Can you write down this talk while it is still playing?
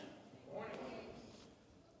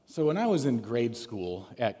So when I was in grade school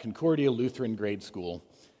at Concordia Lutheran Grade School,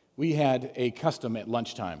 we had a custom at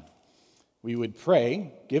lunchtime. We would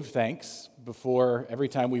pray, give thanks before every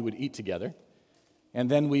time we would eat together,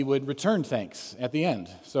 and then we would return thanks at the end.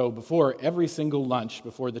 So before every single lunch,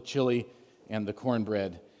 before the chili and the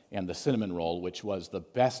cornbread and the cinnamon roll, which was the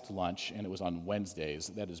best lunch, and it was on Wednesdays,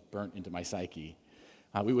 that is burnt into my psyche,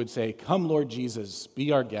 we would say, "Come, Lord Jesus,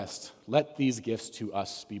 be our guest. Let these gifts to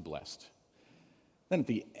us be blessed." Then at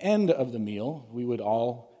the end of the meal, we would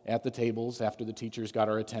all, at the tables, after the teachers got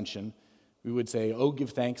our attention, we would say, "Oh,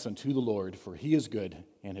 give thanks unto the Lord, for he is good,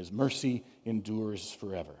 and his mercy endures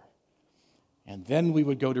forever." And then we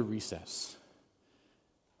would go to recess.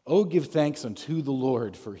 "Oh, give thanks unto the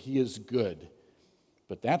Lord, for he is good."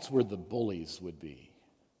 But that's where the bullies would be.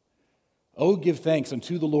 "Oh, give thanks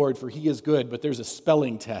unto the Lord, for he is good," but there's a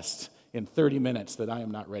spelling test in 30 minutes that I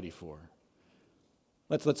am not ready for.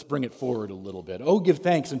 Let's bring it forward a little bit. "Oh, give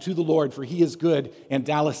thanks unto the Lord, for he is good," and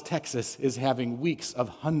Dallas, Texas is having weeks of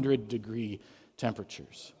 100-degree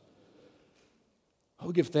temperatures.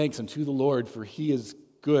 "Oh, give thanks unto the Lord, for he is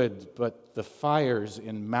good," but the fires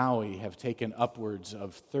in Maui have taken upwards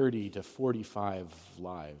of 30 to 45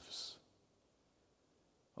 lives.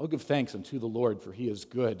 "Oh, give thanks unto the Lord, for he is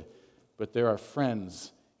good," but there are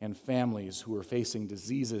friends and families who are facing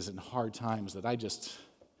diseases and hard times that I just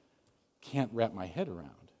can't wrap my head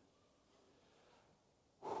around.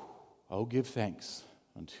 "Oh, give thanks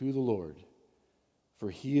unto the Lord,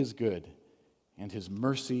 for he is good, and his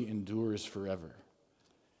mercy endures forever."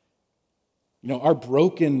 You know, our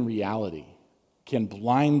broken reality can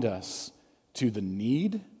blind us to the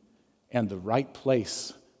need and the right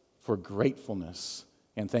place for gratefulness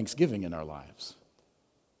and thanksgiving in our lives.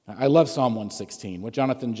 I love Psalm 116, what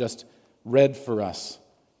Jonathan just read for us.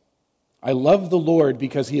 "I love the Lord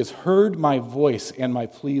because he has heard my voice and my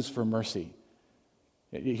pleas for mercy."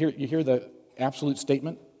 You hear the absolute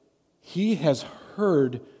statement? He has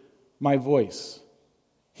heard my voice.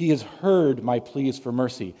 He has heard my pleas for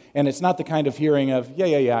mercy. And it's not the kind of hearing of,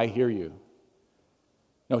 yeah, I hear you.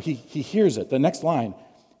 No, he hears it. The next line,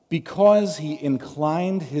 "because he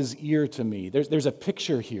inclined his ear to me." There's a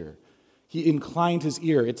picture here. He inclined his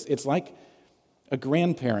ear. It's like a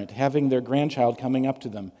grandparent having their grandchild coming up to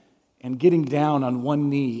them and getting down on one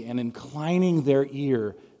knee and inclining their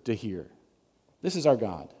ear to hear. This is our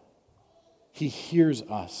God. He hears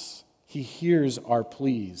us. He hears our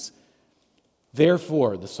pleas.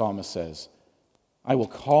 "Therefore," the psalmist says, "I will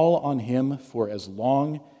call on him for as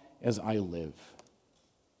long as I live."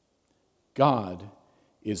 God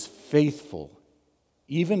is faithful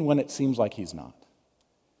even when it seems like he's not.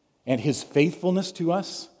 And his faithfulness to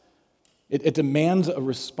us, it demands a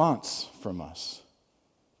response from us.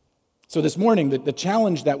 So this morning, the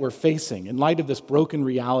challenge that we're facing in light of this broken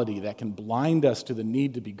reality that can blind us to the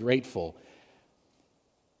need to be grateful,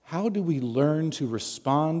 how do we learn to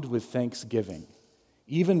respond with thanksgiving,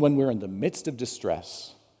 even when we're in the midst of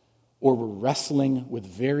distress or we're wrestling with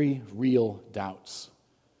very real doubts?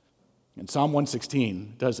 And Psalm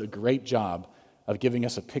 116 does a great job of giving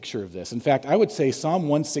us a picture of this. In fact, I would say Psalm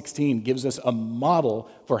 116 gives us a model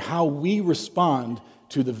for how we respond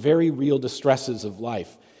to the very real distresses of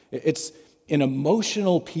life. It's an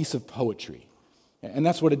emotional piece of poetry. And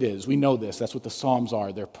that's what it is. We know this. That's what the Psalms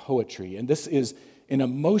are. They're poetry. And this is an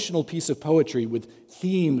emotional piece of poetry with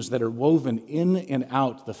themes that are woven in and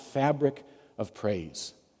out the fabric of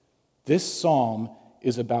praise. This psalm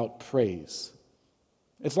is about praise.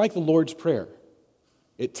 It's like the Lord's Prayer.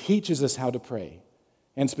 It teaches us how to pray.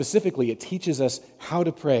 And specifically, it teaches us how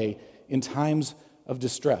to pray in times of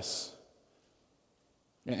distress.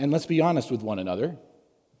 And let's be honest with one another.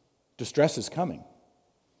 Distress is coming.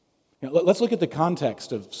 Now, let's look at the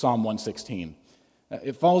context of Psalm 116.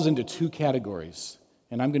 It falls into two categories,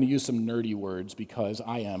 and I'm going to use some nerdy words because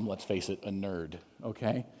I am, let's face it, a nerd,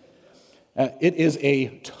 okay? It is a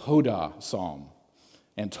Todah psalm,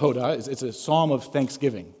 and Todah it's a psalm of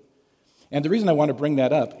thanksgiving. And the reason I want to bring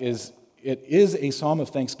that up is it is a psalm of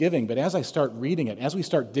thanksgiving, but as I start reading it, as we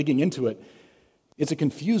start digging into it, it's a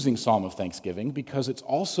confusing psalm of thanksgiving because it's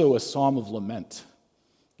also a psalm of lament.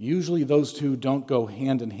 Usually those two don't go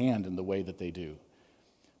hand in hand in the way that they do.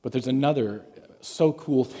 But there's another so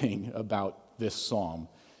cool thing about this psalm.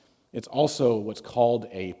 It's also what's called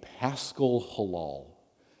a Paschal Halal.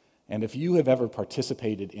 And if you have ever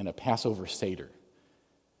participated in a Passover Seder,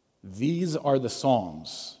 these are the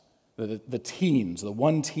psalms, the teens, the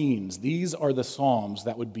one teens, these are the psalms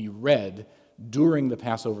that would be read during the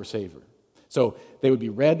Passover Seder. So they would be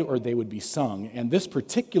read or they would be sung. And this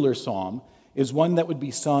particular psalm is one that would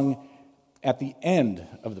be sung at the end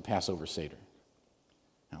of the Passover Seder.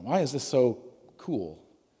 Now, why is this so cool?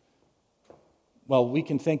 Well, we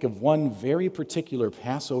can think of one very particular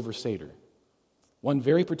Passover Seder, one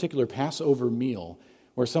very particular Passover meal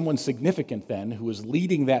where someone significant then who was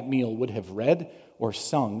leading that meal would have read or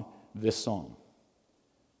sung this psalm.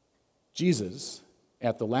 Jesus,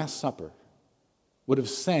 at the Last Supper, would have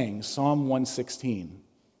sang Psalm 116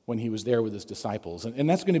 when he was there with his disciples. And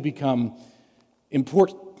that's going to become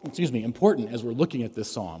important as we're looking at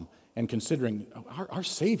this psalm and considering our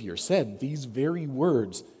Savior said these very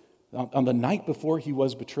words on the night before he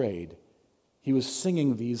was betrayed. He was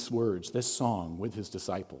singing these words, this song, with his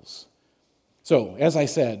disciples. So, as I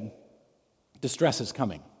said, distress is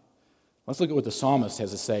coming. Let's look at what the psalmist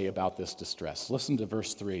has to say about this distress. Listen to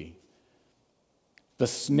verse 3. The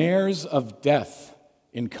snares of death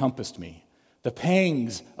encompassed me. The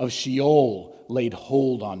pangs of Sheol laid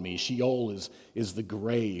hold on me. Sheol is the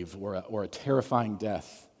grave or a terrifying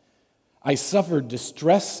death. I suffered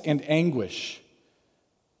distress and anguish.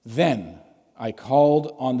 Then I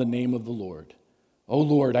called on the name of the Lord. O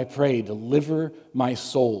Lord, I pray, deliver my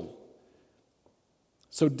soul.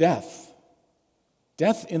 So death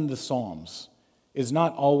in the Psalms is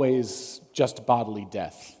not always just bodily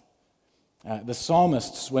death. The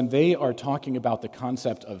psalmists, when they are talking about the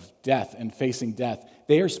concept of death and facing death,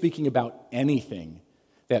 they are speaking about anything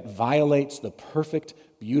that violates the perfect,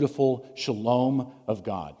 beautiful shalom of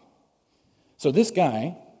God. So this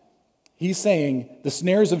guy, he's saying, the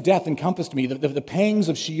snares of death encompassed me, the pangs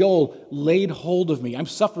of Sheol laid hold of me. I'm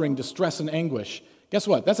suffering distress and anguish. Guess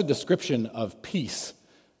what? That's a description of peace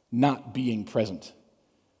not being present.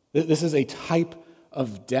 This is a type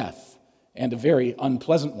of death, and a very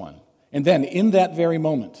unpleasant one. And then in that very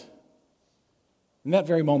moment,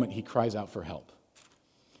 he cries out for help.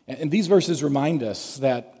 And these verses remind us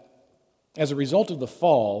that as a result of the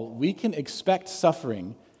fall, we can expect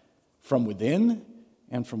suffering from within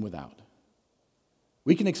and from without.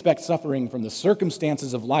 We can expect suffering from the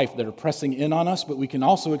circumstances of life that are pressing in on us, but we can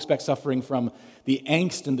also expect suffering from the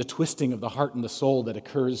angst and the twisting of the heart and the soul that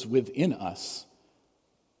occurs within us.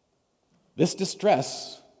 This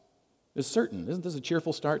distress is certain. Isn't this a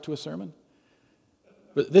cheerful start to a sermon?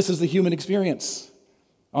 But this is the human experience.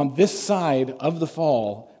 On this side of the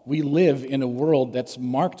fall, we live in a world that's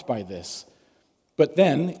marked by this. But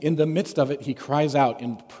then, in the midst of it, he cries out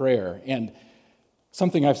in prayer. And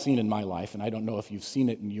something I've seen in my life, and I don't know if you've seen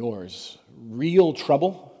it in yours, real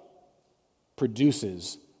trouble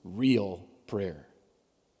produces real prayer.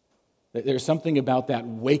 There's something about that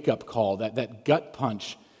wake-up call, that gut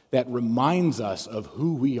punch that reminds us of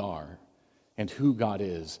who we are and who God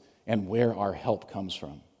is and where our help comes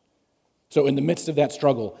from. So in the midst of that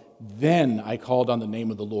struggle, then I called on the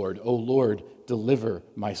name of the Lord. O Lord, deliver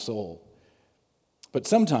my soul. But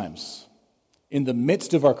sometimes, in the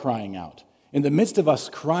midst of our crying out, in the midst of us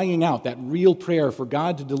crying out that real prayer for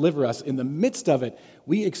God to deliver us, in the midst of it,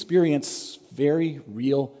 we experience very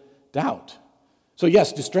real doubt. So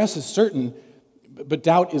yes, distress is certain, but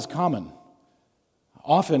doubt is common.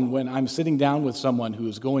 Often when I'm sitting down with someone who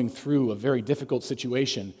is going through a very difficult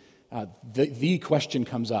situation, the question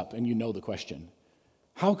comes up, and you know the question.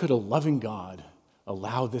 How could a loving God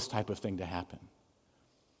allow this type of thing to happen?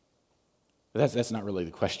 But that's not really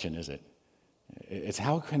the question, is it? It's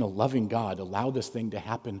how can a loving God allow this thing to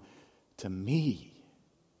happen to me?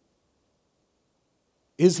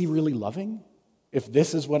 Is he really loving if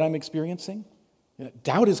this is what I'm experiencing?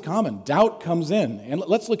 Doubt is common. Doubt comes in. And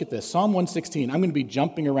let's look at this. Psalm 116. I'm going to be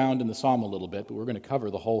jumping around in the psalm a little bit, but we're going to cover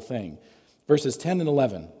the whole thing. Verses 10 and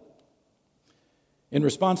 11. In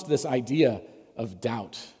response to this idea of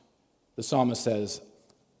doubt, the psalmist says,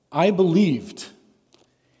 I believed,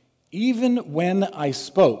 even when I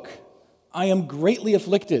spoke, I am greatly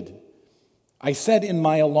afflicted. I said in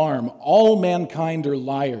my alarm, all mankind are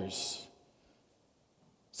liars.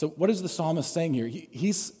 So what is the psalmist saying here?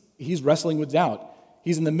 He's wrestling with doubt.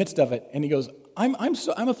 He's in the midst of it, and he goes, I'm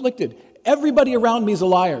afflicted. Everybody around me is a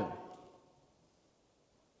liar.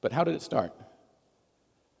 But how did it start?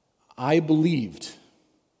 I believed.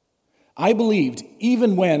 I believed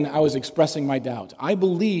even when I was expressing my doubt. I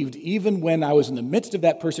believed even when I was in the midst of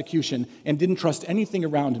that persecution and didn't trust anything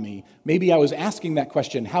around me. Maybe I was asking that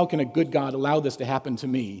question, how can a good God allow this to happen to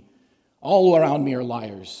me? All around me are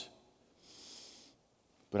liars.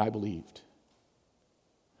 But I believed.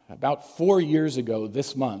 About 4 years ago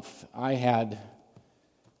this month, I had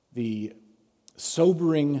the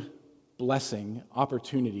sobering blessing,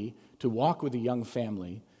 opportunity to walk with a young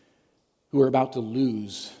family who were about to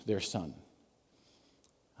lose their son.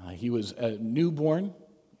 He was a newborn,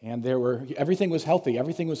 and everything was healthy,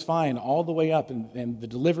 everything was fine all the way up, and the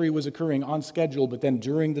delivery was occurring on schedule, but then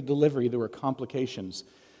during the delivery there were complications.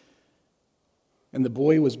 And the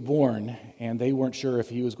boy was born, and they weren't sure if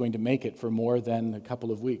he was going to make it for more than a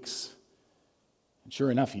couple of weeks. And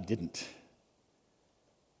sure enough, he didn't.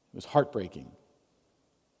 It was heartbreaking.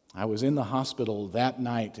 I was in the hospital that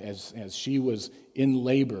night as she was in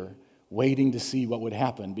labor, waiting to see what would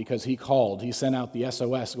happen, because he called. He sent out the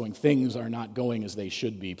SOS going, "Things are not going as they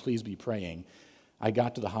should be. Please be praying." I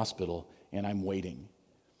got to the hospital, and I'm waiting.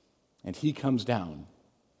 And he comes down,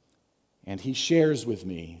 and he shares with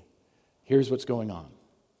me, here's what's going on.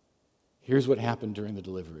 Here's what happened during the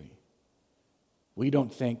delivery. We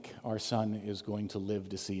don't think our son is going to live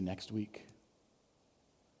to see next week.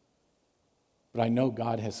 But I know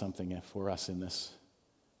God has something for us in this.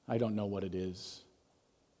 I don't know what it is.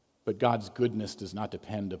 But God's goodness does not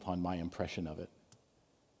depend upon my impression of it.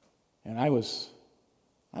 And I was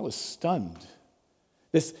stunned.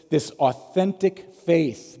 This authentic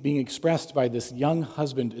faith being expressed by this young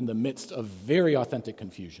husband in the midst of very authentic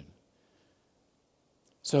confusion.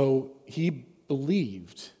 So he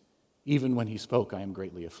believed, even when he spoke, "I am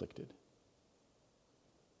greatly afflicted."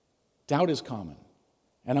 Doubt is common.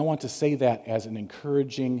 And I want to say that as an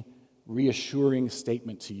encouraging, reassuring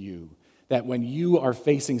statement to you, that when you are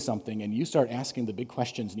facing something and you start asking the big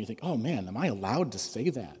questions and you think, "Oh man, am I allowed to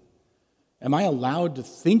say that? Am I allowed to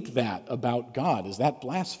think that about God? Is that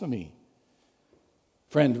blasphemy?"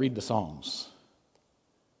 Friend, read the Psalms.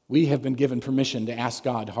 We have been given permission to ask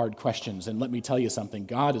God hard questions, and let me tell you something,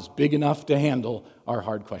 God is big enough to handle our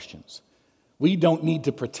hard questions. We don't need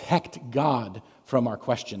to protect God from our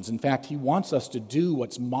questions. In fact, he wants us to do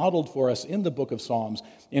what's modeled for us in the book of Psalms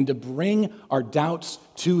and to bring our doubts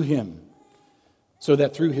to him so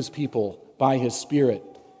that through his people, by his Spirit,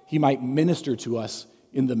 he might minister to us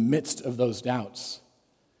in the midst of those doubts.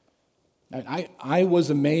 I was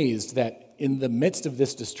amazed that in the midst of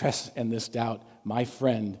this distress and this doubt, my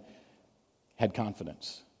friend had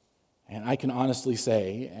confidence. And I can honestly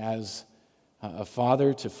say, as a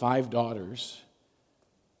father to 5 daughters,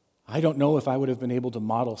 I don't know if I would have been able to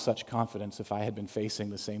model such confidence if I had been facing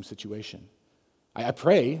the same situation. I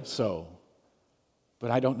pray so, but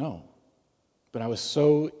I don't know. But I was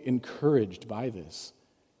so encouraged by this.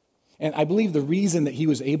 And I believe the reason that he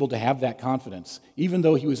was able to have that confidence, even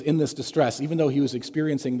though he was in this distress, even though he was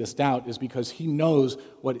experiencing this doubt, is because he knows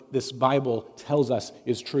what this Bible tells us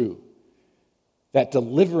is true. That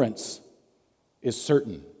deliverance is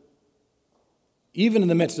certain. Even in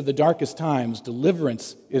the midst of the darkest times,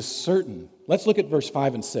 deliverance is certain. Let's look at verse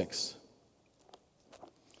 5 and 6.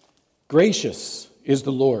 Gracious is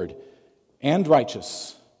the Lord, and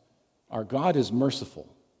righteous. Our God is merciful.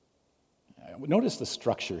 Notice the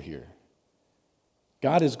structure here.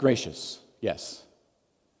 God is gracious, yes,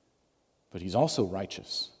 but he's also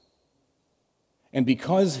righteous. And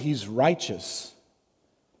because he's righteous,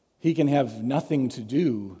 he can have nothing to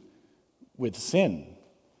do with sin.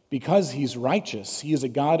 Because he's righteous, he is a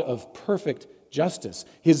God of perfect justice.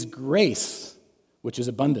 His grace, which is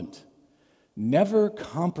abundant, never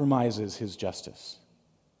compromises his justice.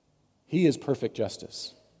 He is perfect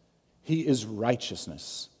justice. He is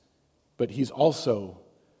righteousness. But he's also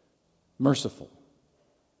merciful.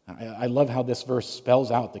 I love how this verse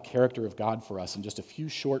spells out the character of God for us in just a few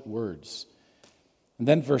short words. And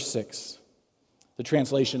then verse 6, the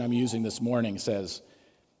translation I'm using this morning says,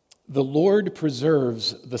 "The Lord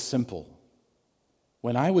preserves the simple.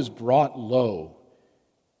 When I was brought low,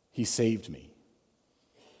 he saved me."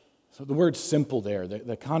 So the word simple there,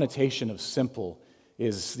 the connotation of simple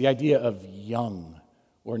is the idea of young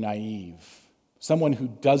or naive, someone who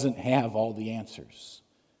doesn't have all the answers,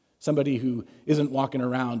 somebody who isn't walking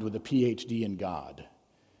around with a PhD in God.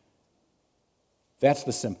 That's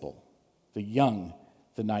the simple, the young,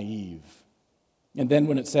 the naive. And then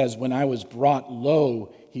when it says, "When I was brought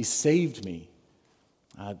low, he saved me,"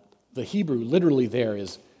 the Hebrew literally there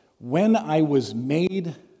is, "When I was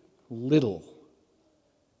made little,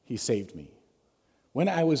 he saved me. When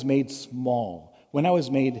I was made small, when I was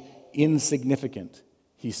made insignificant,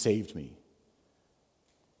 he saved me."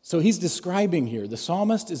 So he's describing here, the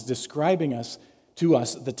psalmist is describing to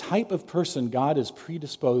us the type of person God is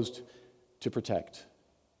predisposed to protect.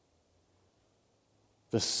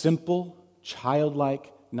 The simple,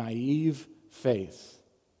 childlike, naive faith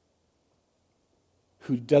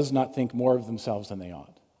who does not think more of themselves than they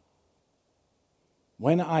ought.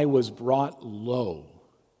 When I was brought low,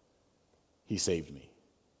 he saved me.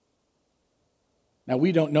 Now,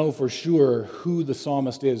 we don't know for sure who the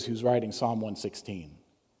psalmist is who's writing Psalm 116.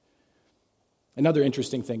 Another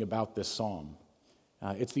interesting thing about this psalm,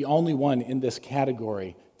 it's the only one in this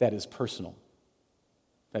category that is personal,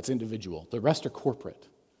 that's individual. The rest are corporate.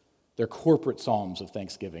 They're corporate psalms of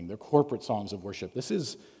thanksgiving. They're corporate psalms of worship. This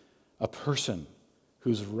is a person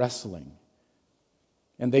who's wrestling.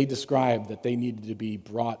 And they described that they needed to be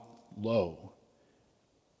brought low.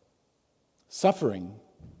 Suffering,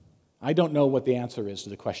 I don't know what the answer is to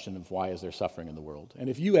the question of why is there suffering in the world. And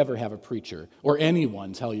if you ever have a preacher or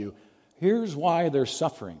anyone tell you, here's why there's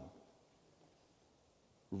suffering,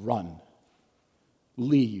 run.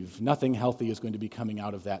 Leave. Nothing healthy is going to be coming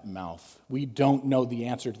out of that mouth. We don't know the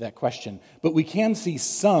answer to that question, but we can see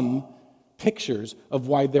some pictures of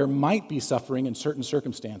why there might be suffering in certain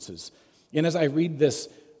circumstances. And as I read this,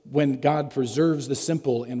 when God preserves the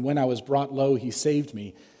simple and when I was brought low, he saved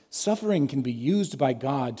me, suffering can be used by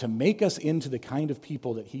God to make us into the kind of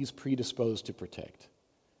people that he's predisposed to protect.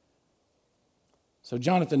 So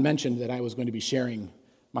Jonathan mentioned that I was going to be sharing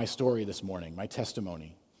my story this morning, my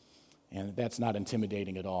testimony. And that's not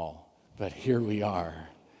intimidating at all, but here we are.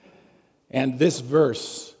 And this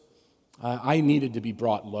verse, I needed to be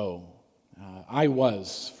brought low. I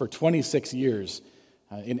was, for 26 years,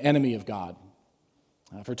 an enemy of God.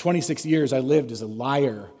 For 26 years, I lived as a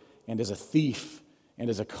liar and as a thief and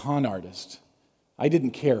as a con artist. I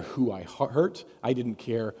didn't care who I hurt. I didn't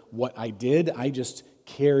care what I did. I just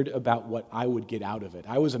cared about what I would get out of it.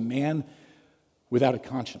 I was a man without a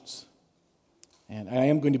conscience. And I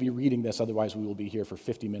am going to be reading this, otherwise we will be here for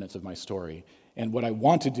 50 minutes of my story. And what I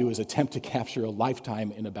want to do is attempt to capture a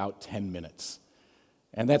lifetime in about 10 minutes.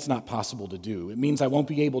 And that's not possible to do. It means I won't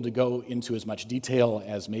be able to go into as much detail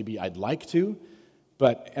as maybe I'd like to.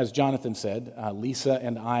 But as Jonathan said, Lisa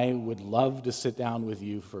and I would love to sit down with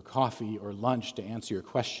you for coffee or lunch to answer your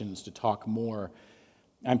questions, to talk more.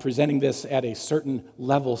 I'm presenting this at a certain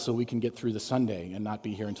level so we can get through the Sunday and not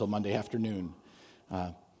be here until Monday afternoon.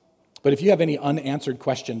 But if you have any unanswered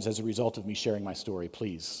questions as a result of me sharing my story,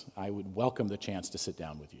 please, I would welcome the chance to sit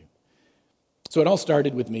down with you. So it all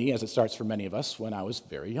started with me, as it starts for many of us, when I was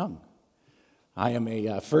very young. I am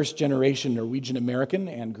a first-generation Norwegian American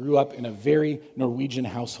and grew up in a very Norwegian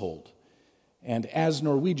household. And as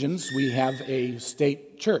Norwegians, we have a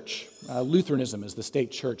state church. Lutheranism is the state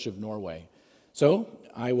church of Norway. So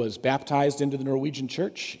I was baptized into the Norwegian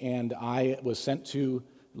church, and I was sent to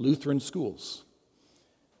Lutheran schools.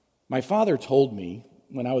 My father told me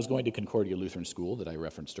when I was going to Concordia Lutheran School that I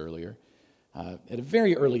referenced earlier, at a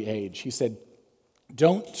very early age, he said,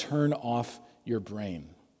 don't turn off your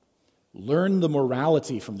brain. Learn the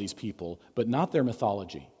morality from these people, but not their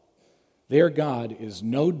mythology. Their God is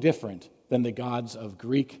no different than the gods of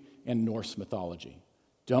Greek and Norse mythology.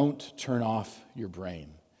 Don't turn off your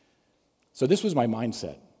brain. So this was my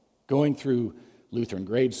mindset, going through Lutheran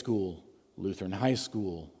grade school, Lutheran high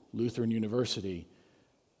school, Lutheran university.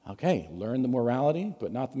 Okay, learn the morality,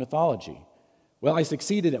 but not the mythology. Well, I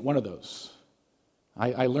succeeded at one of those.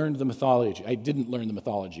 I learned the mythology. I didn't learn the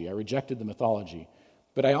mythology. I rejected the mythology.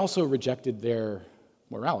 But I also rejected their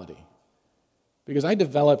morality. Because I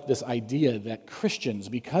developed this idea that Christians,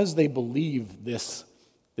 because they believe this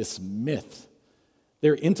myth,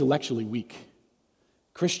 they're intellectually weak.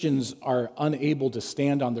 Christians are unable to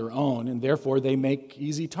stand on their own, and therefore they make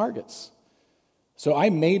easy targets. So I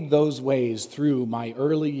made those ways through my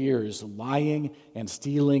early years, lying and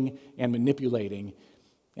stealing and manipulating.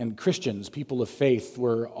 And Christians, people of faith,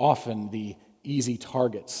 were often the easy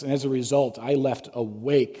targets. And as a result, I left a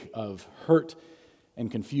wake of hurt and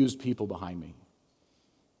confused people behind me.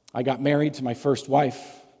 I got married to my first wife.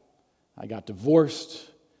 I got divorced.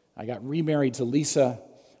 I got remarried to Lisa.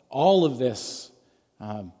 All of this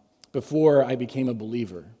before I became a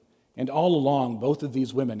believer. And all along, both of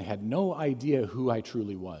these women had no idea who I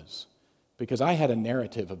truly was, because I had a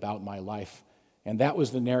narrative about my life, and that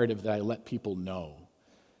was the narrative that I let people know.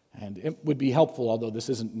 And it would be helpful, although this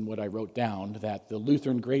isn't what I wrote down, that the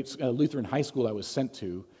Lutheran high school I was sent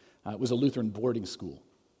to was a Lutheran boarding school.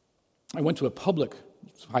 I went to a public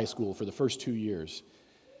high school for the first 2 years,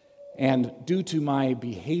 and due to my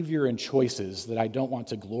behavior and choices that I don't want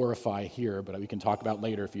to glorify here, but we can talk about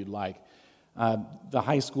later if you'd like, the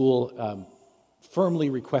high school firmly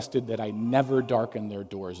requested that I never darken their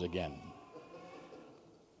doors again.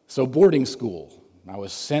 So boarding school, I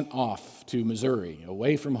was sent off to Missouri,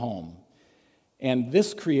 away from home, and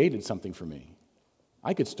this created something for me.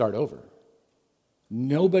 I could start over.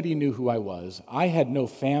 Nobody knew who I was. I had no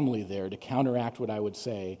family there to counteract what I would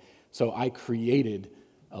say, so I created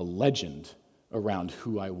a legend around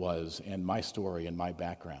who I was and my story and my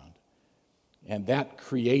background. And that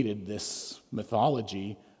created this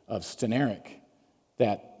mythology of Steneric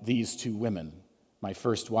that these two women, my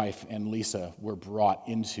first wife and Lisa, were brought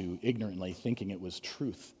into ignorantly, thinking it was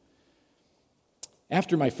truth.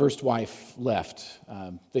 After my first wife left,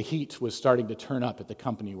 the heat was starting to turn up at the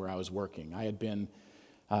company where I was working. I had been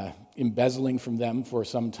embezzling from them for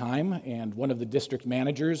some time, and one of the district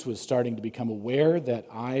managers was starting to become aware that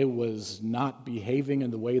I was not behaving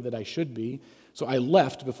in the way that I should be, so I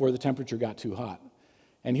left before the temperature got too hot.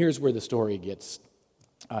 And here's where the story gets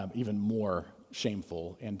even more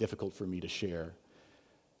shameful and difficult for me to share.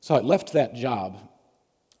 So I left that job.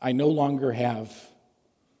 I no longer have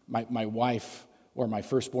my wife or my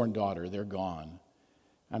firstborn daughter. They're gone.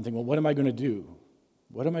 I'm thinking, well, what am I going to do?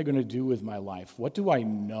 What am I going to do with my life? What do I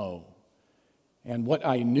know? And what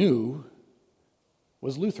I knew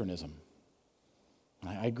was Lutheranism.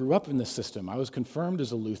 I grew up in this system. I was confirmed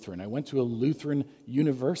as a Lutheran. I went to a Lutheran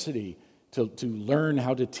university to learn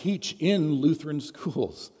how to teach in Lutheran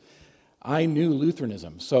schools. I knew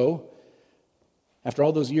Lutheranism. So, after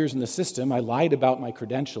all those years in the system, I lied about my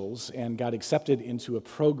credentials and got accepted into a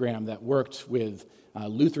program that worked with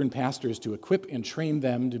Lutheran pastors to equip and train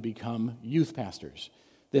them to become youth pastors.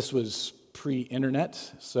 This was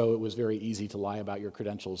pre-internet, so it was very easy to lie about your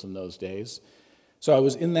credentials in those days. So I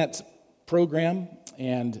was in that program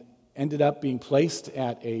and ended up being placed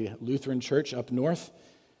at a Lutheran church up north.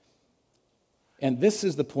 And this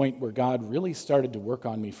is the point where God really started to work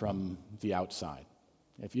on me from the outside.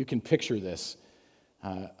 If you can picture this,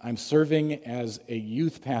 I'm serving as a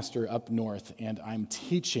youth pastor up north, and I'm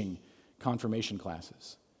teaching confirmation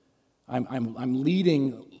classes. I'm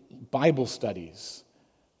leading Bible studies.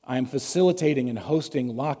 I'm facilitating and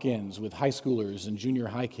hosting lock-ins with high schoolers and junior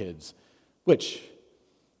high kids, which,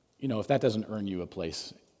 if that doesn't earn you a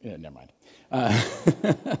place, never mind.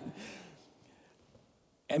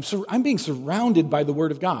 I'm being surrounded by the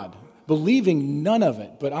Word of God, believing none of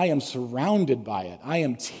it, but I am surrounded by it. I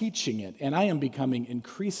am teaching it, and I am becoming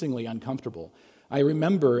increasingly uncomfortable. I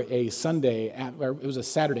remember a Sunday, it was a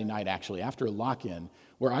Saturday night actually, after a lock-in,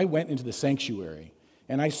 where I went into the sanctuary,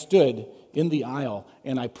 and I stood in the aisle,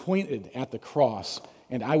 and I pointed at the cross,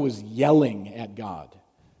 and I was yelling at God,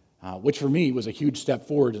 which for me was a huge step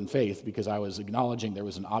forward in faith because I was acknowledging there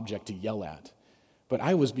was an object to yell at. But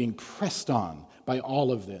I was being pressed on by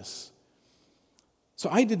all of this. So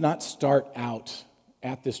I did not start out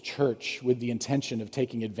at this church with the intention of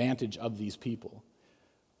taking advantage of these people,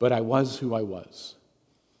 but I was who I was.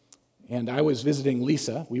 And I was visiting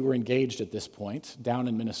Lisa. We were engaged at this point down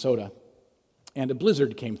in Minnesota, and a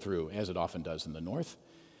blizzard came through, as it often does in the north.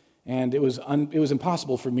 And it was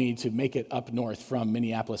impossible for me to make it up north from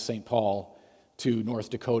Minneapolis, St. Paul to North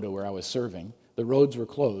Dakota, where I was serving. The roads were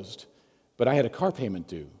closed, but I had a car payment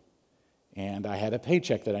due, and I had a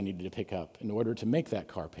paycheck that I needed to pick up in order to make that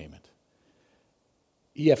car payment.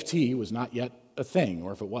 EFT was not yet a thing,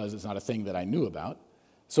 or if it was, it's not a thing that I knew about.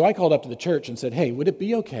 So I called up to the church and said, hey, would it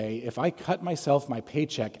be okay if I cut myself my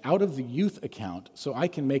paycheck out of the youth account so I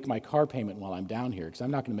can make my car payment while I'm down here, because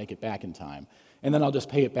I'm not going to make it back in time, and then I'll just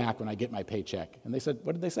pay it back when I get my paycheck. And they said,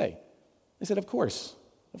 what did they say? They said, of course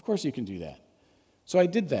you can do that. So I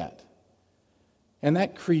did that. And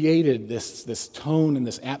that created this tone and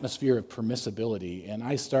this atmosphere of permissibility, and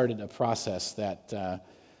I started a process that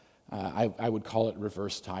I would call it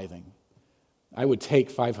reverse tithing. I would take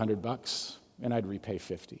 $500 and I'd repay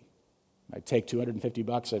 $50. I'd take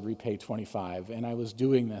 $250, I'd repay $25, and I was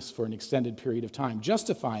doing this for an extended period of time,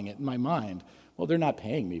 justifying it in my mind. Well, they're not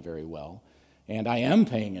paying me very well, and I am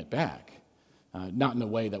paying it back. Not in a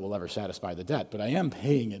way that will ever satisfy the debt, but I am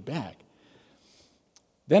paying it back.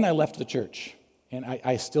 Then I left the church. And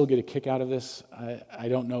I still get a kick out of this. I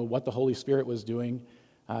don't know what the Holy Spirit was doing.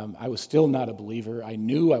 I was still not a believer. I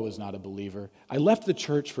knew I was not a believer. I left the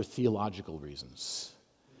church for theological reasons.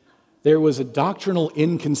 There was a doctrinal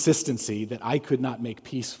inconsistency that I could not make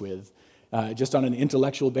peace with, just on an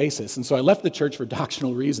intellectual basis. And so I left the church for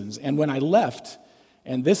doctrinal reasons. And when I left,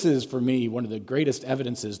 and this is for me one of the greatest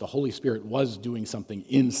evidences the Holy Spirit was doing something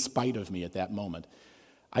in spite of me at that moment,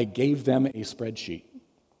 I gave them a spreadsheet.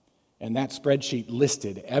 And that spreadsheet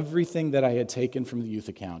listed everything that I had taken from the youth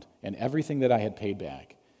account and everything that I had paid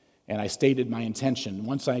back. And I stated my intention,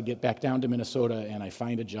 once I get back down to Minnesota and I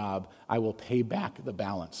find a job, I will pay back the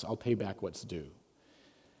balance. I'll pay back what's due.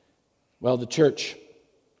 Well, the church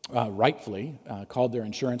rightfully called their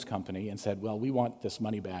insurance company and said, well, we want this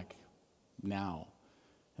money back now.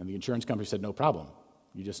 And the insurance company said, no problem.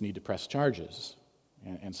 You just need to press charges.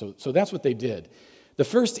 And so that's what they did. The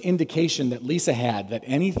first indication that Lisa had that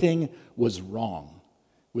anything was wrong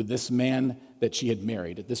with this man that she had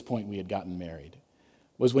married, at this point we had gotten married,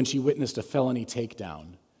 was when she witnessed a felony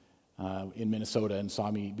takedown in Minnesota and saw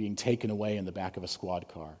me being taken away in the back of a squad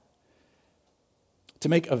car. To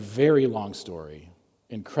make a very long story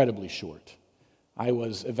incredibly short, I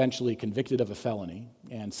was eventually convicted of a felony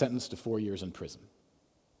and sentenced to 4 years in prison.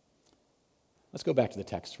 Let's go back to the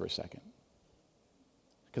text for a second.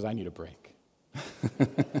 because I need a break.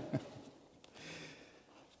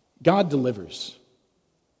 God delivers.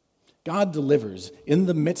 God delivers in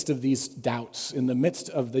the midst of these doubts, in the midst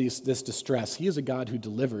of this distress. He is a God who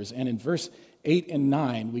delivers. And in verse 8 and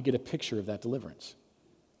 9, we get a picture of that deliverance.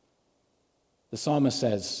 The psalmist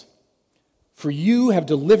says, "For you have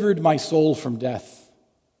delivered my soul from death,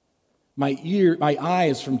 my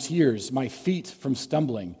eyes from tears, my feet from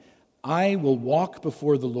stumbling. I will walk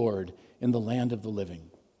before the Lord in the land of the living."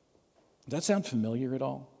 Does that sound familiar at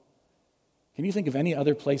all? Can you think of any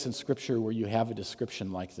other place in Scripture where you have a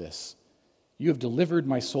description like this? You have delivered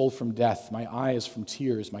my soul from death, my eyes from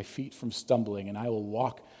tears, my feet from stumbling, and I will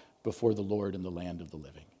walk before the Lord in the land of the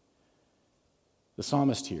living. The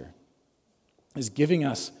psalmist here is giving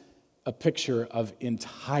us a picture of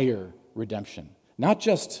entire redemption. Not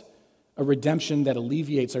just a redemption that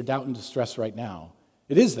alleviates our doubt and distress right now.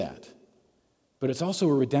 It is that. But it's also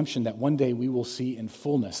a redemption that one day we will see in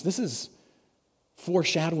fullness. This is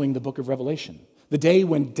foreshadowing the book of Revelation. The day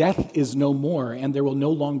when death is no more and there will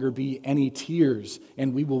no longer be any tears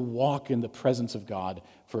and we will walk in the presence of God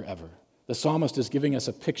forever. The psalmist is giving us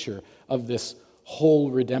a picture of this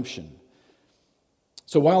whole redemption.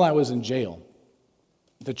 So while I was in jail,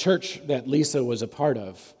 the church that Lisa was a part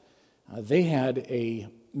of, they had a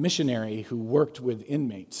missionary who worked with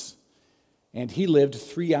inmates, and he lived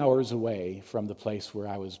 3 hours away from the place where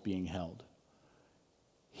I was being held.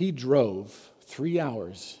 He drove 3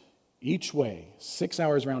 hours each way, 6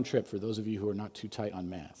 hours round trip for those of you who are not too tight on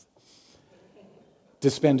math, to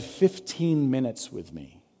spend 15 minutes with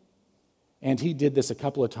me. And he did this a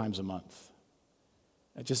couple of times a month.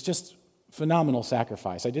 Just phenomenal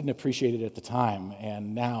sacrifice. I didn't appreciate it at the time,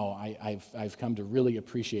 and now I've come to really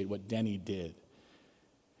appreciate what Denny did.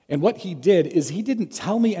 And what he did is he didn't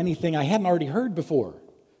tell me anything I hadn't already heard before.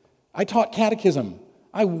 I taught catechism.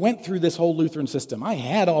 I went through this whole Lutheran system. I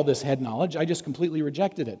had all this head knowledge. I just completely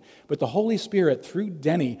rejected it. But the Holy Spirit, through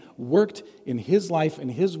Denny, worked in his life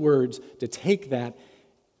and his words to take that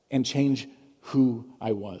and change who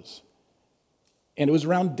I was. And it was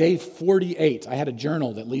around day 48. I had a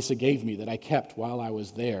journal that Lisa gave me that I kept while I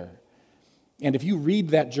was there. And if you read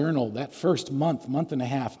that journal, that first month and a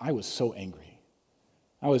half, I was so angry.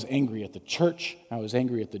 I was angry at the church. I was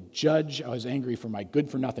angry at the judge. I was angry for my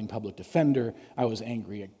good-for-nothing public defender. I was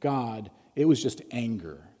angry at God. It was just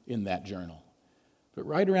anger in that journal. But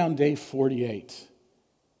right around day 48,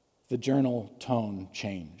 the journal tone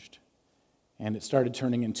changed. And it started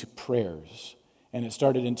turning into prayers. And it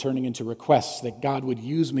started turning into requests that God would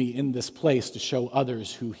use me in this place to show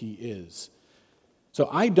others who He is. So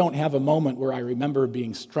I don't have a moment where I remember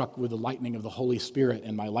being struck with the lightning of the Holy Spirit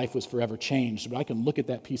and my life was forever changed, but I can look at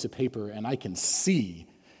that piece of paper and I can see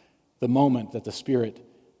the moment that the Spirit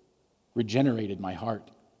regenerated my heart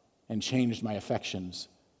and changed my affections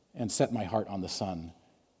and set my heart on the Son.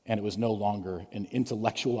 And it was no longer an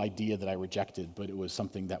intellectual idea that I rejected, but it was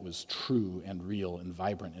something that was true and real and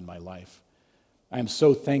vibrant in my life. I am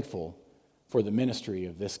so thankful for the ministry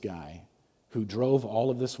of this guy who drove all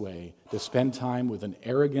of this way to spend time with an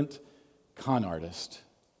arrogant con artist.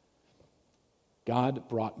 God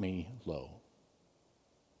brought me low.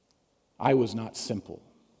 I was not simple.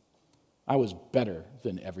 I was better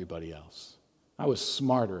than everybody else. I was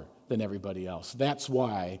smarter than everybody else. That's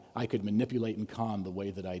why I could manipulate and con the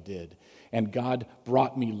way that I did. And God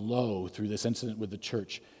brought me low through this incident with the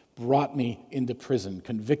church, brought me into prison,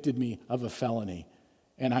 convicted me of a felony,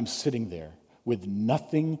 and I'm sitting there with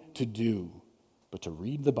nothing to do but to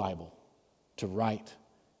read the Bible, to write,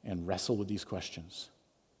 and wrestle with these questions.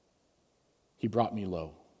 He brought me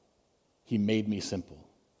low. He made me simple.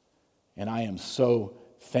 And I am so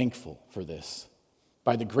thankful for this.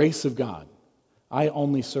 By the grace of God, I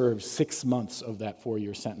only served 6 months of that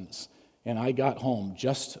 4-year sentence, and I got home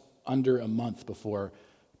just under a month before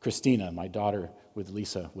Christina, my daughter with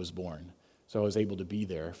Lisa, was born. So I was able to be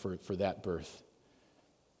there for that birth.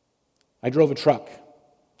 I drove a truck.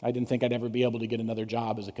 I didn't think I'd ever be able to get another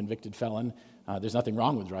job as a convicted felon. There's nothing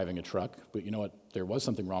wrong with driving a truck, but you know what there was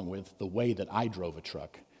something wrong with? The way that I drove a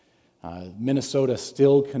truck. Minnesota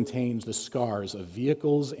still contains the scars of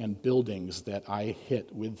vehicles and buildings that I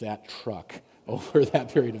hit with that truck over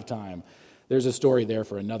that period of time. There's a story there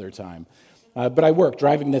for another time. But I worked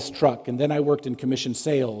driving this truck, and then I worked in commission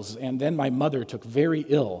sales, and then my mother took very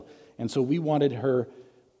ill, and so we wanted her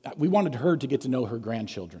to get to know her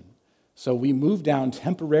grandchildren. So we moved down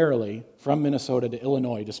temporarily from Minnesota to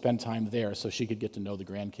Illinois to spend time there so she could get to know the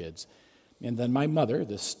grandkids. And then my mother,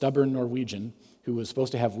 this stubborn Norwegian, who was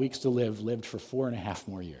supposed to have weeks to live, lived for 4.5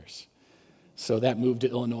 more years. So that move to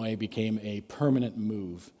Illinois became a permanent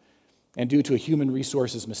move. And due to a human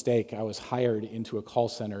resources mistake, I was hired into a call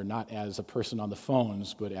center not as a person on the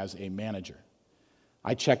phones, but as a manager.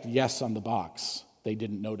 I checked yes on the box. They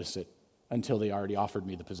didn't notice it until they already offered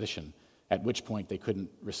me the position, at which point they couldn't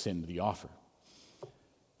rescind the offer.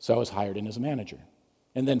 So I was hired in as a manager.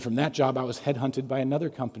 And then from that job, I was headhunted by another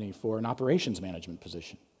company for an operations management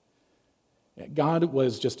position. God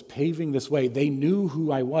was just paving this way. They knew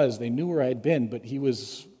who I was. They knew where I had been, but he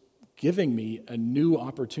was giving me a new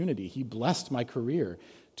opportunity. He blessed my career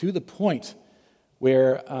to the point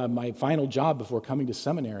where my final job before coming to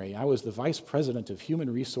seminary, I was the vice president of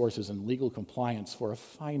human resources and legal compliance for a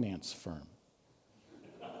finance firm.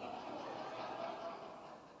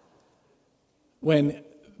 When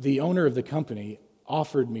the owner of the company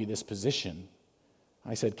offered me this position,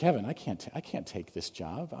 I said, Kevin, I can't take this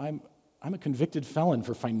job. I'm a convicted felon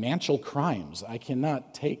for financial crimes. I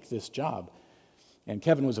cannot take this job. And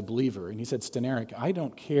Kevin was a believer, and he said, Stenaric, I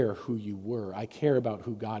don't care who you were. I care about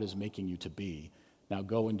who God is making you to be. Now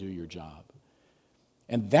go and do your job.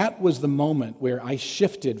 And that was the moment where I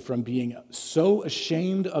shifted from being so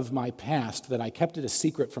ashamed of my past that I kept it a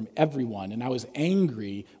secret from everyone, and I was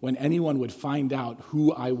angry when anyone would find out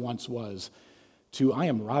who I once was, to I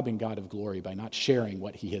am robbing God of glory by not sharing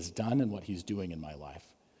what he has done and what he's doing in my life.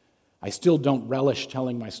 I still don't relish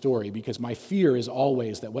telling my story because my fear is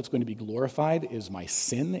always that what's going to be glorified is my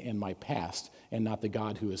sin and my past, and not the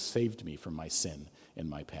God who has saved me from my sin and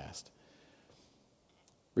my past.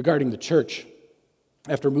 Regarding the church,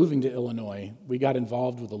 after moving to Illinois, we got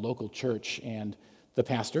involved with a local church, and the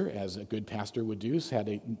pastor, as a good pastor would do, had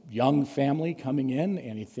a young family coming in,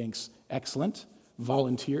 and he thinks, excellent,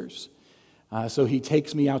 volunteers. So he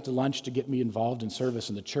takes me out to lunch to get me involved in service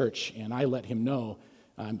in the church, and I let him know,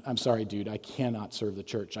 I'm sorry, dude, I cannot serve the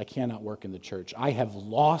church. I cannot work in the church. I have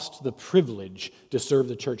lost the privilege to serve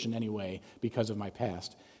the church in any way because of my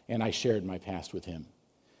past, and I shared my past with him.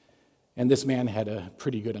 And this man had a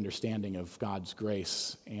pretty good understanding of God's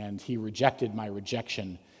grace, and he rejected my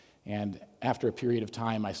rejection. And after a period of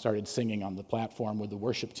time, I started singing on the platform with the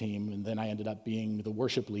worship team, and then I ended up being the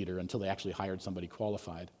worship leader until they actually hired somebody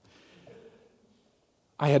qualified.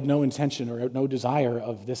 I had no intention or no desire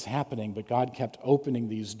of this happening, but God kept opening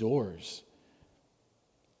these doors.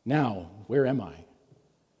 Now, where am I?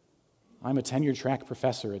 I'm a tenure-track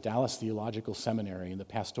professor at Dallas Theological Seminary in the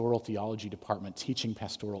Pastoral Theology Department teaching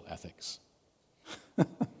pastoral ethics.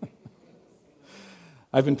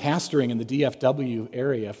 I've been pastoring in the DFW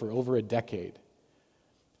area for over a decade.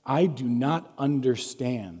 I do not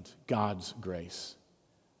understand God's grace.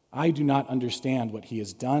 I do not understand what he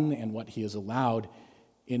has done and what he has allowed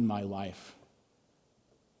in my life.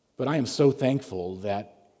 But I am so thankful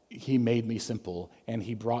that he made me simple and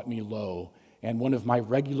he brought me low. And one of my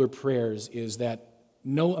regular prayers is that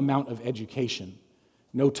no amount of education,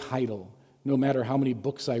 no title, no matter how many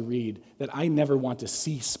books I read, that I never want to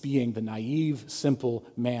cease being the naive, simple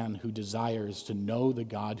man who desires to know the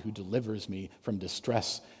God who delivers me from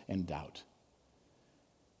distress and doubt.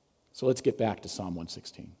 So let's get back to Psalm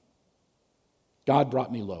 116. God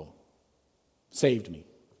brought me low, saved me,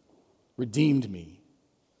 redeemed me.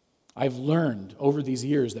 I've learned over these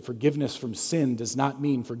years that forgiveness from sin does not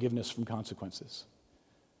mean forgiveness from consequences.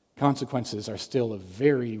 Consequences are still a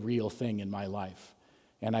very real thing in my life,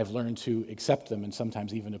 and I've learned to accept them and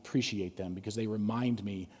sometimes even appreciate them because they remind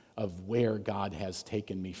me of where God has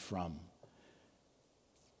taken me from.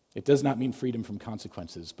 It does not mean freedom from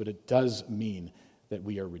consequences, but it does mean that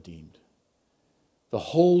we are redeemed. The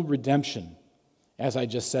whole redemption, as I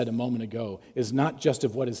just said a moment ago, is not just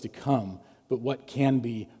of what is to come, but what can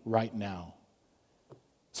be right now.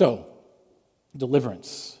 So,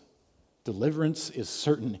 deliverance. Deliverance is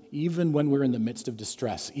certain even when we're in the midst of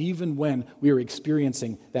distress, even when we are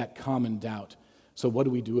experiencing that common doubt. So what do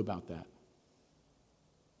we do about that?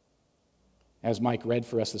 As Mike read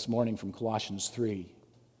for us this morning from Colossians 3,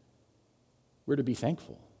 we're to be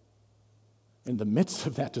thankful. In the midst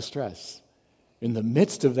of that distress, in the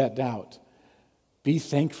midst of that doubt, be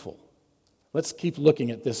thankful. Let's keep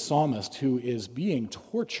looking at this psalmist who is being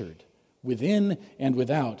tortured within and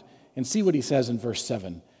without, and see what he says in verse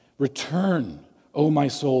 7. Return, O my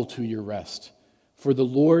soul, to your rest, for the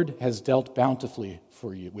Lord has dealt bountifully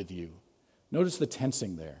with you. Notice the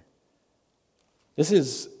tensing there. This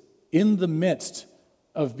is in the midst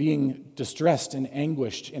of being distressed and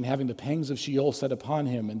anguished and having the pangs of Sheol set upon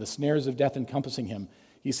him and the snares of death encompassing him.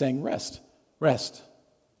 He's saying, rest, rest.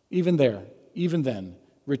 Even there, even then.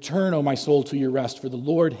 Return, O my soul, to your rest, for the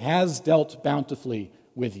Lord has dealt bountifully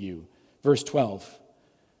with you. Verse 12.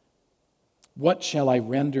 What shall I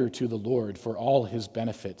render to the Lord for all his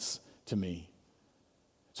benefits to me?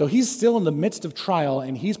 So he's still in the midst of trial,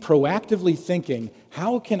 and he's proactively thinking,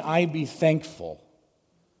 how can I be thankful?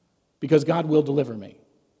 Because God will deliver me.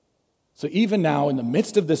 So even now, in the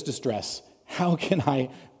midst of this distress, how can I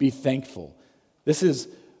be thankful? This is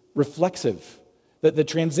reflexive. That the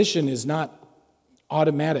transition is not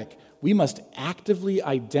automatic. We must actively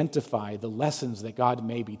identify the lessons that God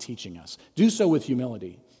may be teaching us. Do so with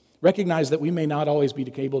humility. Recognize that we may not always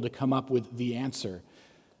be able to come up with the answer.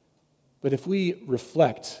 But if we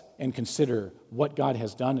reflect and consider what God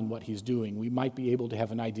has done and what he's doing, we might be able to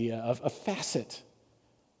have an idea of a facet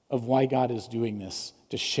of why God is doing this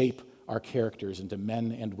to shape our characters into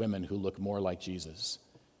men and women who look more like Jesus.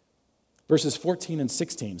 Verses 14 and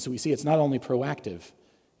 16, so we see it's not only proactive,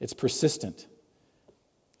 it's persistent.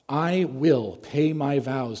 I will pay my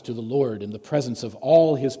vows to the Lord in the presence of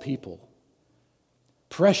all his people.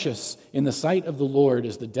 Precious in the sight of the Lord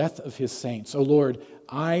is the death of his saints. O Lord,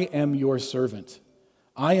 I am your servant.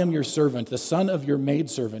 I am your servant, the son of your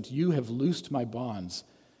maidservant. You have loosed my bonds.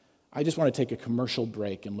 I just want to take a commercial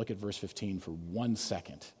break and look at verse 15 for 1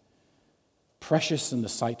 second. Precious in the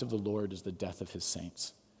sight of the Lord is the death of his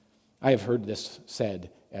saints. I have heard this said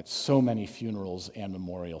at so many funerals and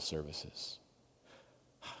memorial services.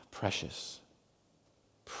 Precious.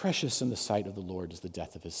 Precious in the sight of the Lord is the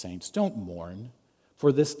death of his saints. Don't mourn,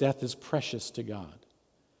 for this death is precious to God.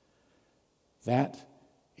 That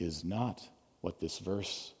is not what this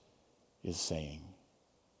verse is saying.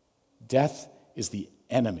 Death is the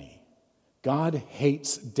enemy. God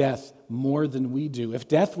hates death more than we do. If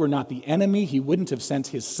death were not the enemy, he wouldn't have sent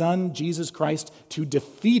his son, Jesus Christ, to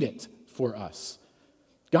defeat it for us.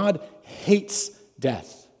 God hates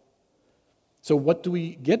death. So what do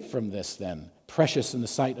we get from this then? Precious in the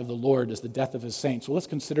sight of the Lord is the death of his saints. Well, let's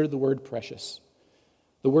consider the word precious.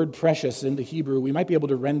 The word precious in the Hebrew, we might be able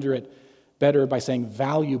to render it better by saying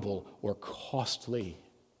valuable or costly.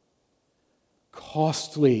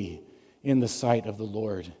 Costly in the sight of the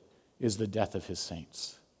Lord is the death of his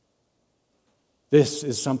saints. This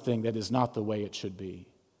is something that is not the way it should be.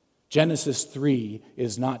 Genesis 3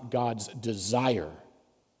 is not God's desire.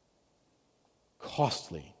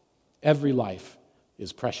 Costly. Every life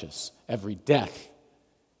is precious. Every death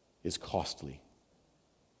is costly.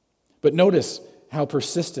 But notice how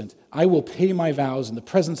persistent. I will pay my vows in the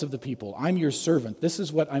presence of the people. I'm your servant. This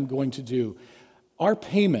is what I'm going to do. Our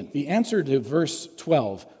payment, the answer to verse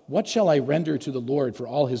 12, what shall I render to the Lord for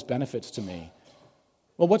all his benefits to me?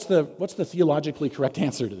 Well, what's the theologically correct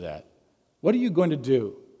answer to that? What are you going to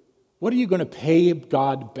do? What are you going to pay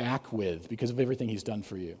God back with because of everything he's done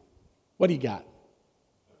for you? What do you got?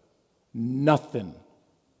 Nothing.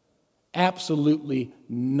 Absolutely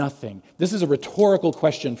nothing. This is a rhetorical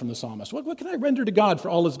question from the psalmist. What can I render to God for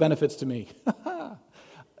all his benefits to me?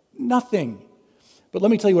 Nothing. But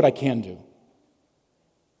let me tell you what I can do.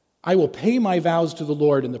 I will pay my vows to the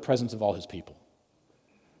Lord in the presence of all his people.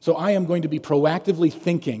 So I am going to be proactively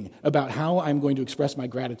thinking about how I'm going to express my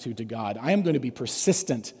gratitude to God. I am going to be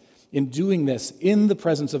persistent in doing this in the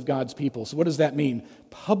presence of God's people. So what does that mean?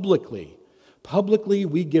 Publicly,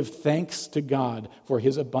 we give thanks to God for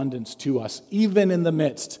his abundance to us, even in the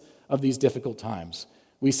midst of these difficult times.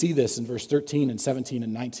 We see this in verse 13 and 17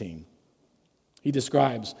 and 19. He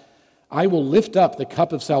describes, I will lift up the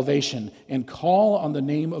cup of salvation and call on the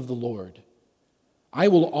name of the Lord. I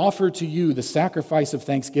will offer to you the sacrifice of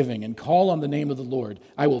thanksgiving and call on the name of the Lord.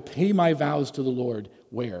 I will pay my vows to the Lord.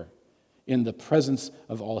 Where? In the presence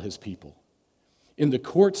of all his people. In the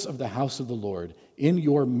courts of the house of the Lord, in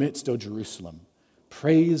your midst, O Jerusalem.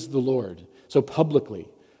 Praise the Lord. So publicly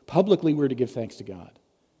we're to give thanks to God.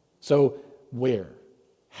 So where?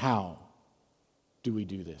 How do we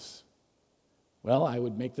do this? Well, I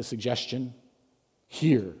would make the suggestion,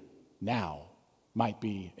 here, now, might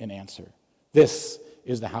be an answer. This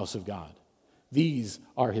is the house of God. These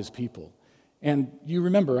are his people. And you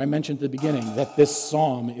remember, I mentioned at the beginning that this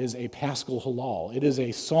psalm is a Paschal Halal. It is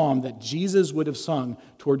a psalm that Jesus would have sung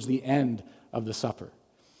towards the end of the supper.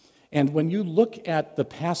 And when you look at the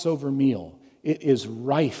Passover meal, it is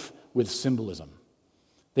rife with symbolism.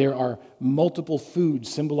 There are multiple foods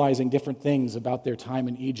symbolizing different things about their time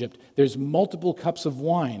in Egypt. There's multiple cups of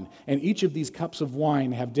wine, and each of these cups of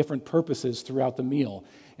wine have different purposes throughout the meal.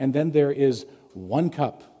 And then there is one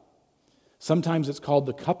cup. Sometimes it's called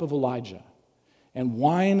the cup of Elijah. And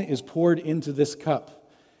wine is poured into this cup.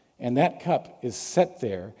 And that cup is set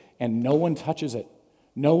there, and no one touches it.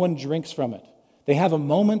 No one drinks from it. They have a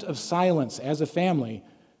moment of silence as a family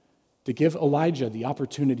to give Elijah the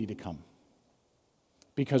opportunity to come.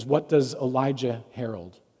 Because what does Elijah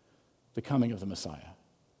herald? The coming of the Messiah.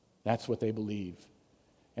 That's what they believe.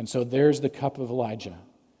 And so there's the cup of Elijah.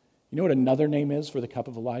 You know what another name is for the cup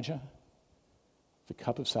of Elijah? The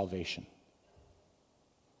cup of salvation.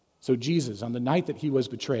 So Jesus, on the night that he was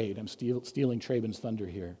betrayed, I'm stealing Traben's thunder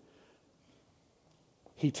here,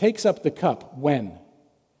 he takes up the cup when?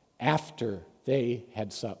 After they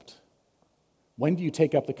had supped. When do you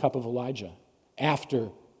take up the cup of Elijah? After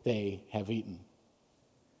they have eaten.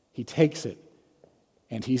 He takes it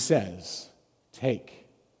and he says, "Take,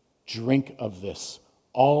 drink of this,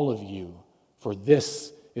 all of you, for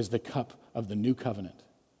this is the cup of the new covenant."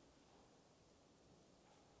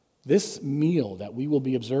 This meal that we will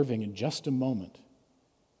be observing in just a moment,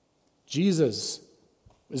 Jesus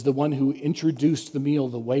is the one who introduced the meal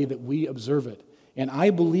the way that we observe it. And I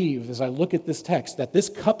believe, as I look at this text, that this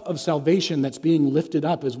cup of salvation that's being lifted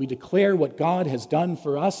up as we declare what God has done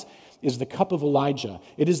for us is the cup of Elijah.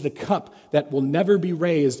 It is the cup that will never be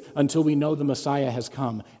raised until we know the Messiah has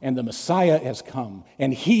come. And the Messiah has come.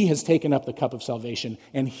 And he has taken up the cup of salvation.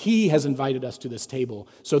 And he has invited us to this table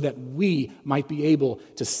so that we might be able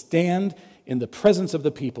to stand in the presence of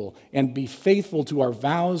the people and be faithful to our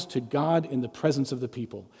vows to God in the presence of the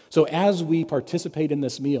people. So as we participate in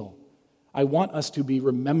this meal, I want us to be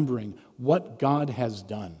remembering what God has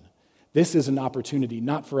done. This is an opportunity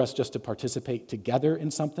not for us just to participate together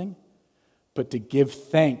in something, but to give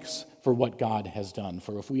thanks for what God has done.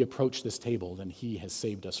 For if we approach this table, then he has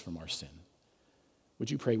saved us from our sin.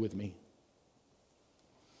 Would you pray with me?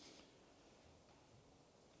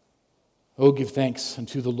 Oh, give thanks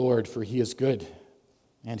unto the Lord, for he is good,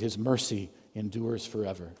 and his mercy endures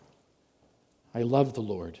forever. I love the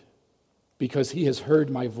Lord, because he has heard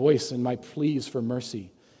my voice and my pleas for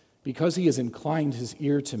mercy, because he has inclined his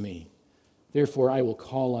ear to me. Therefore I will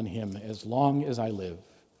call on him as long as I live.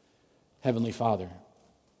 Heavenly Father,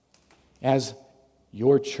 as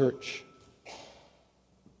your church,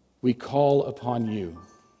 we call upon you,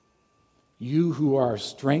 you who are our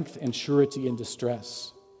strength and surety in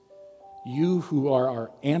distress, you who are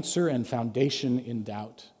our answer and foundation in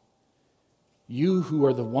doubt, you who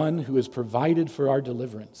are the one who has provided for our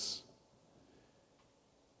deliverance.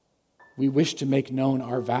 We wish to make known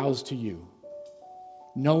our vows to you,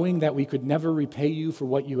 knowing that we could never repay you for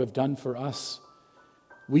what you have done for us.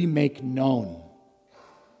 We make known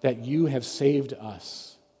that you have saved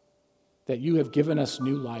us, that you have given us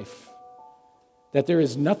new life, that there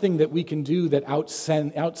is nothing that we can do that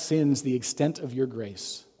outsins the extent of your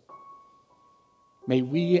grace. May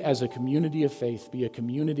we as a community of faith be a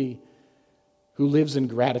community who lives in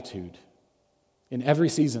gratitude in every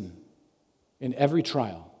season, in every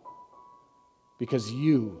trial, because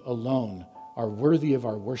you alone are worthy of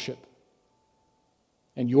our worship.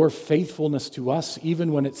 And your faithfulness to us,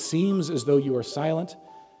 even when it seems as though you are silent,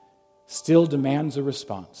 still demands a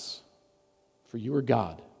response. For you are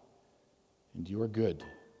God, and you are good.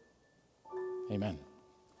 Amen.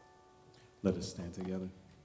 Let us stand together.